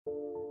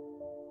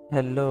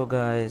Hello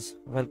guys,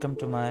 welcome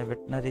to my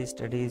Veterinary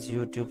Studies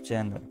YouTube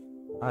channel.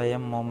 I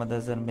am Mohammad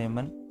Azhar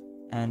Mehman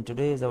and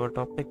today's our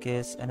topic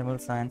is Animal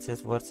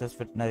Sciences versus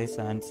Veterinary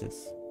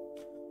Sciences.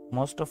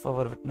 Most of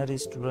our veterinary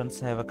students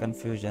have a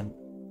confusion.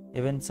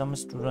 Even some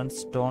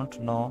students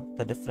don't know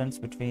the difference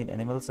between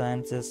Animal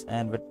Sciences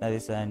and Veterinary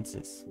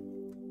Sciences,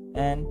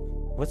 and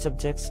which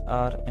subjects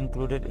are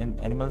included in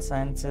Animal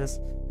Sciences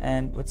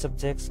and which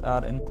subjects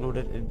are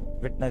included in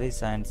Veterinary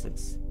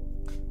Sciences.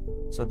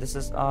 So this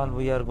is all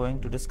we are going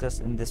to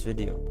discuss in this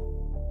video.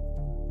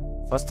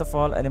 First of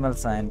all, animal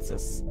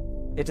sciences.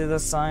 It is a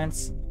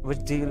science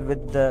which deal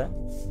with the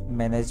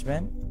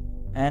management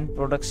and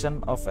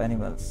production of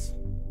animals,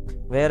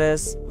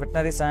 whereas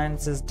veterinary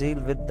sciences deal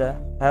with the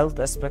health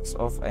aspects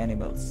of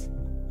animals.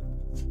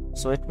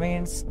 So it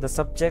means the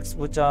subjects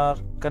which are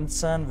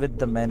concerned with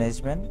the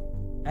management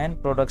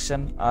and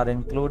production are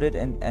included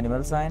in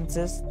animal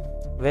sciences,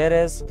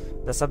 whereas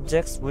the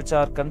subjects which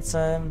are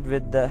concerned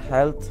with the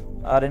health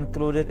are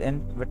included in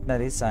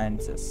veterinary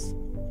sciences.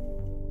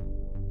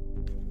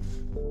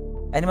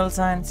 Animal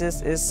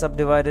sciences is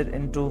subdivided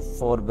into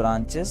 4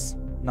 branches.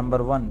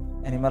 Number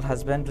 1, animal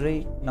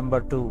husbandry.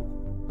 Number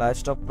 2,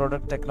 livestock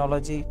product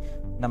technology.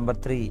 Number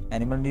 3,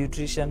 animal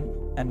nutrition.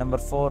 And number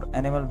 4,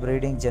 animal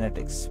breeding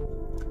genetics.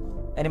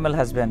 Animal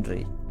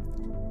husbandry.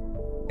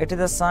 It is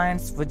a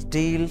science which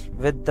deals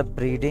with the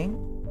breeding,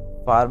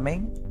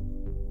 farming,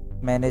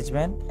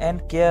 management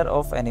and care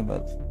of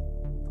animals.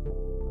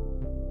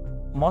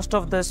 Most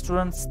of the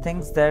students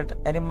think that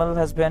animal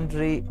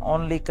husbandry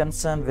only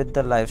concerned with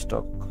the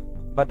livestock,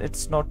 but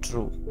it's not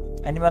true.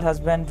 Animal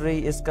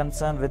husbandry is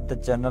concerned with the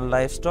general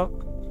livestock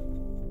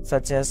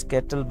such as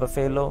cattle,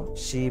 buffalo,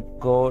 sheep,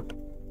 goat,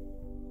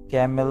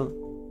 camel,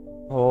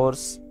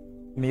 horse,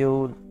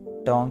 mule,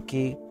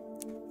 donkey,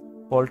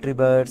 poultry,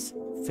 birds,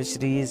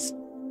 fisheries,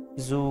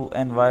 zoo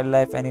and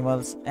wildlife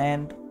animals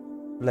and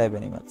lab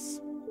animals.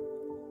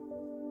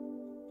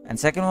 And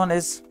second one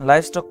is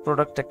livestock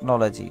product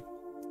technology.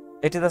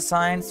 It is a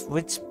science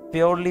which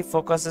purely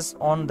focuses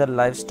on the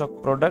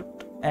livestock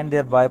product and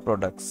their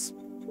byproducts,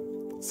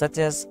 such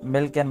as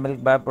milk and milk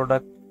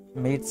byproduct,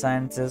 meat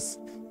sciences,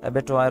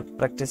 abattoir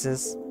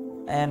practices,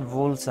 and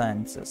wool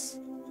sciences.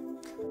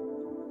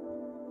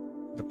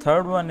 The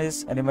third one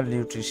is animal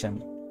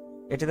nutrition.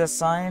 It is a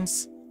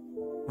science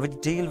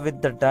which deals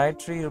with the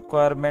dietary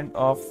requirement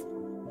of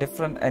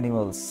different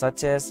animals,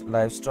 such as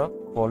livestock,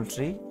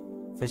 poultry,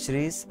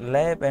 fisheries,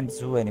 lab, and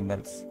zoo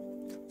animals.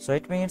 So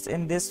it means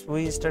in this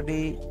we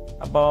study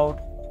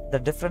about the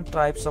different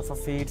types of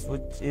feeds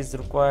which is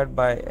required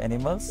by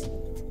animals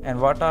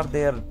and what are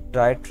their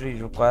dietary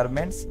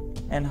requirements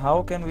and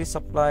how can we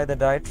supply the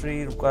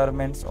dietary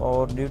requirements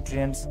or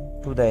nutrients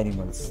to the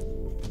animals.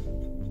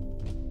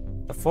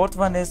 The fourth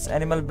one is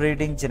animal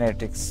breeding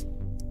genetics.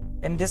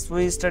 In this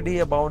we study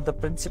about the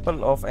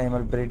principle of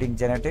animal breeding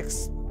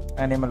genetics,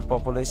 animal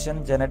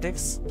population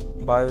genetics,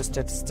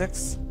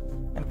 biostatistics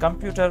and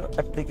computer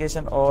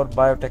application or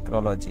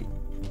biotechnology.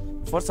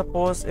 For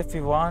suppose if we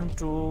want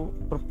to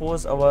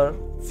propose our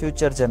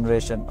future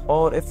generation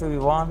or if we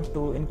want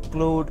to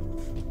include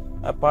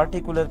a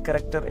particular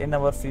character in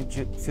our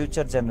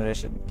future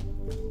generation,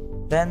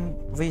 then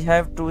we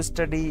have to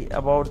study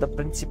about the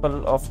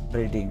principle of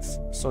breedings.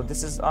 So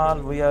this is all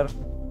we are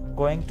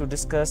going to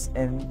discuss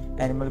in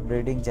animal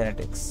breeding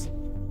genetics.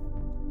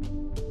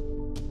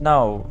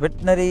 Now,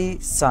 veterinary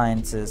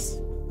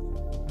sciences.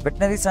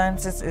 Veterinary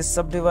sciences is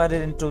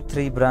subdivided into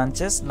 3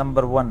 branches.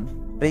 Number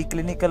 1,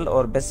 preclinical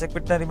or basic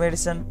veterinary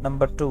medicine.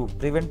 Number 2,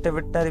 preventive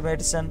veterinary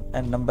medicine.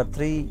 And number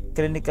 3,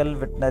 clinical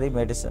veterinary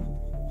medicine.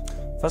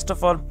 First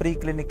of all,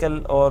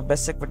 preclinical or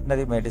basic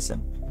veterinary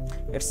medicine.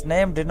 Its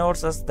name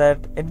denotes us that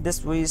in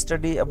this we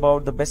study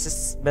about the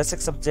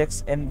basic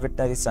subjects in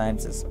veterinary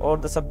sciences or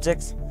the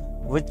subjects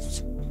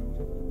which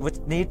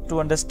need to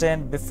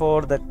understand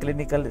before the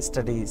clinical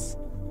studies,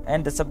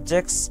 and the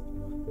subjects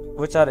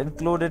which are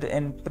included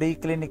in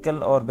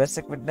preclinical or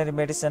basic veterinary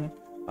medicine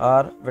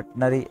are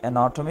veterinary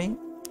anatomy,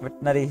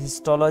 veterinary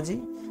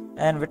histology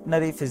and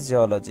veterinary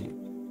physiology.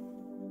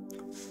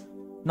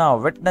 Now,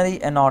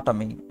 veterinary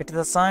anatomy. It is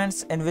a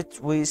science in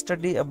which we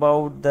study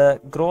about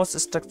the gross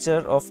structure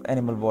of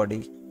animal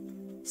body,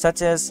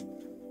 such as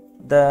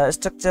the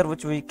structure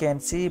which we can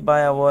see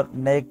by our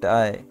naked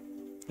eye,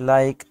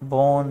 like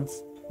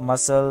bones,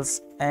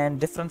 muscles and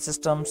different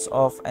systems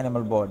of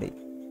animal body.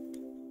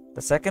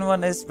 The second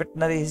one is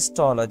veterinary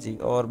histology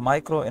or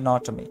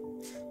microanatomy.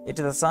 It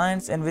is a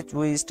science in which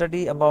we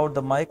study about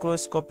the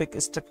microscopic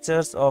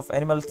structures of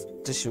animal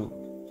tissue.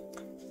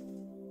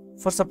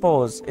 For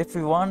suppose if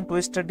we want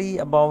to study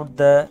about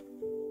the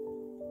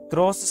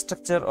gross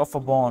structure of a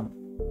bone,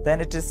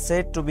 then it is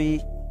said to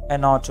be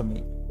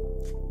anatomy.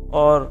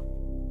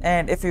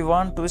 And if we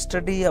want to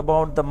study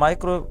about the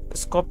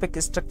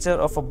microscopic structure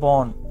of a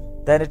bone,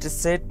 then it is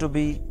said to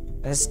be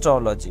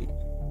histology.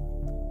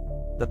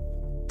 The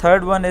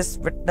third one is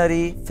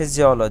veterinary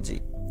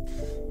physiology.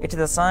 It is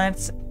a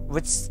science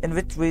in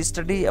which we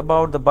study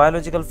about the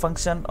biological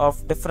function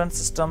of different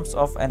systems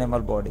of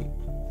animal body.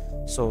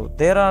 So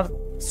there are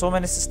so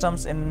many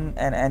systems in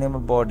an animal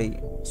body.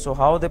 So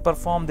how they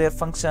perform their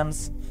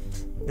functions,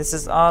 this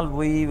is all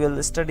we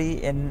will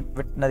study in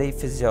veterinary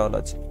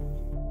physiology.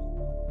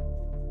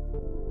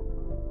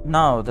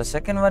 Now the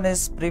second one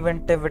is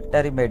preventive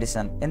veterinary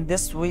medicine. In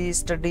this we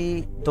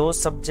study those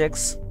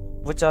subjects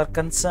which are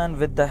concerned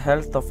with the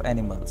health of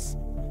animals,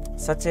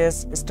 such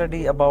as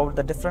study about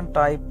the different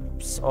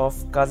types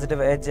of causative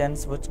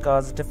agents which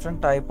cause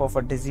different type of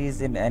a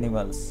disease in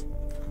animals,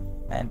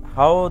 and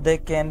how they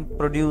can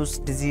produce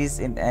disease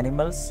in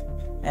animals,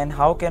 and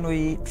how can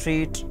we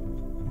treat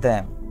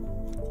them.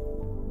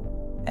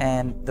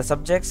 And the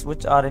subjects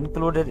which are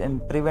included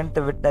in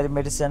preventive veterinary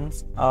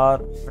medicines are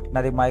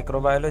veterinary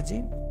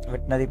microbiology,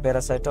 veterinary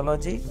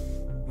parasitology,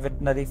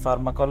 veterinary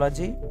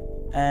pharmacology,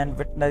 and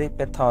veterinary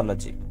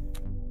pathology.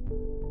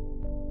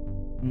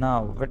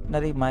 Now,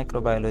 veterinary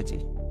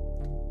microbiology.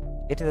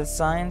 It is a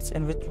science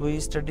in which we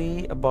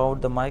study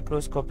about the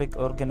microscopic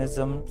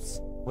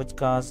organisms which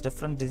cause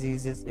different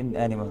diseases in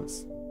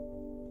animals.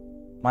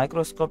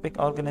 Microscopic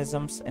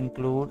organisms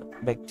include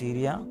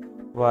bacteria,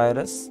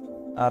 virus,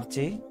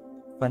 archaea,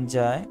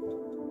 fungi,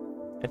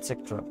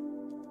 etc.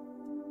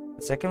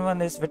 The second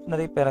one is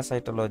veterinary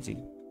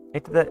parasitology.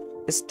 It is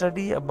the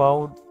study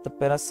about the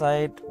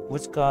parasite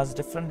which cause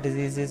different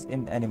diseases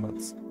in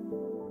animals.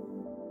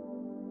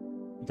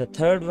 The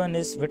third one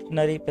is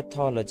veterinary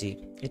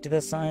pathology. It is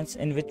a science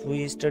in which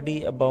we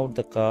study about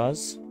the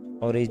cause,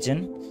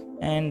 origin,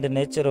 and the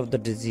nature of the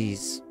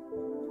disease.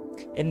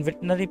 In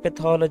veterinary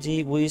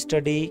pathology, we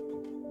study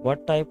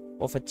what type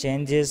of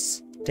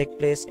changes take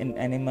place in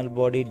animal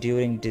body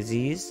during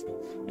disease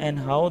and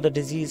how the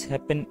disease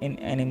happen in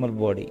animal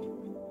body.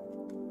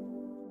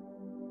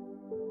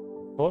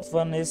 Fourth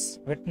one is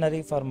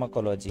veterinary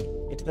pharmacology.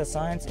 It is a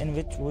science in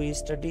which we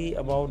study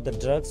about the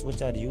drugs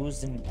which are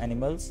used in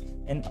animals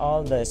in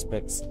all the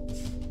aspects,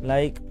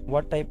 like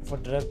what type of a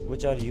drug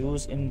which are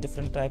used in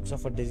different types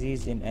of a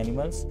disease in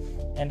animals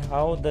and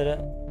how the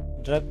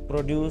drug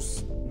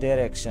produce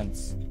their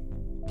actions.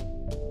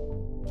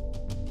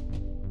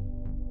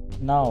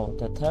 Now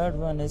the third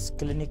one is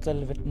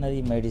clinical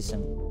veterinary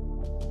medicine.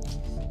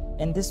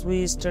 In this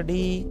we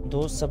study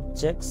those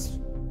subjects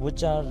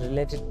which are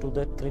related to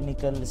the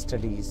clinical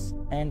studies,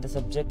 and the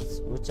subjects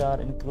which are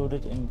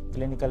included in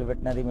clinical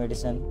veterinary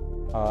medicine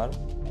are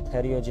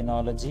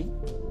theriogenology,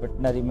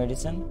 veterinary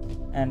medicine,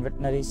 and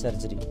veterinary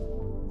surgery.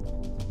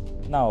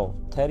 Now,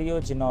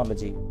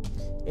 theriogenology.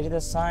 It is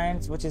a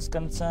science which is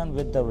concerned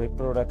with the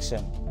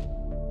reproduction,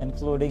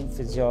 including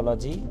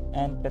physiology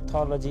and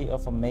pathology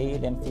of a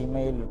male and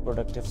female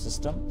reproductive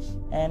system,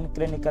 and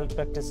clinical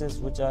practices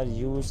which are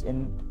used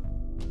in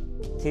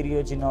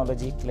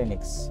theriogenology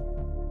clinics.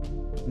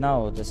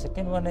 Now the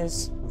second one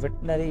is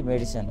veterinary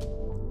medicine.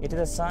 It is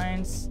a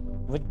science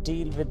which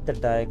deals with the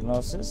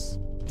diagnosis,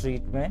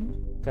 treatment,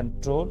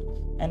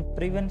 control, and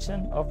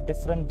prevention of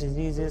different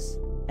diseases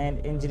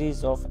and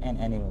injuries of an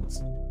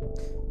animals.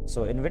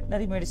 So in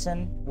veterinary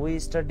medicine we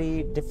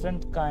study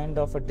different kind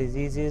of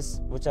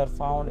diseases which are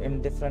found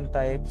in different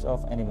types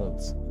of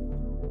animals.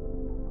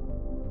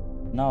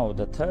 Now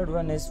the third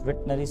one is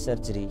veterinary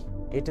surgery.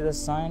 It is a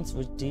science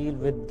which deals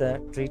with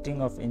the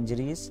treating of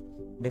injuries,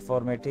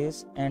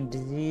 deformities, and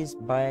disease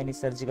by any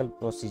surgical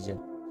procedure.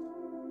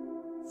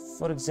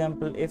 For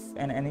example, if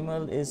an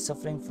animal is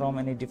suffering from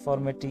any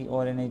deformity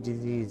or any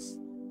disease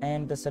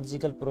and the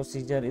surgical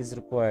procedure is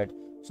required,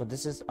 so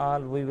this is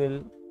all we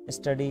will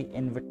study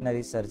in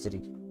veterinary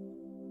surgery.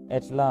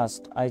 At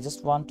last, I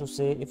just want to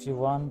say, if you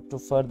want to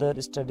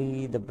further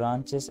study the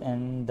branches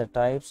and the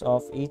types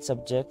of each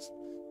subject,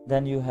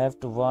 then you have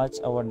to watch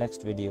our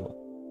next video.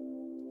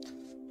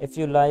 If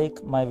you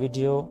like my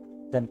video,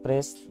 then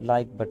press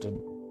like button.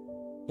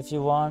 If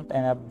you want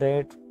an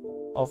update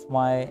of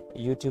my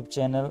YouTube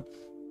channel,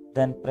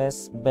 then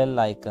press bell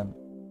icon,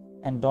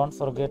 and don't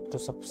forget to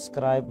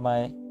subscribe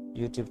my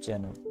YouTube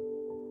channel.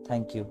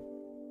 Thank you.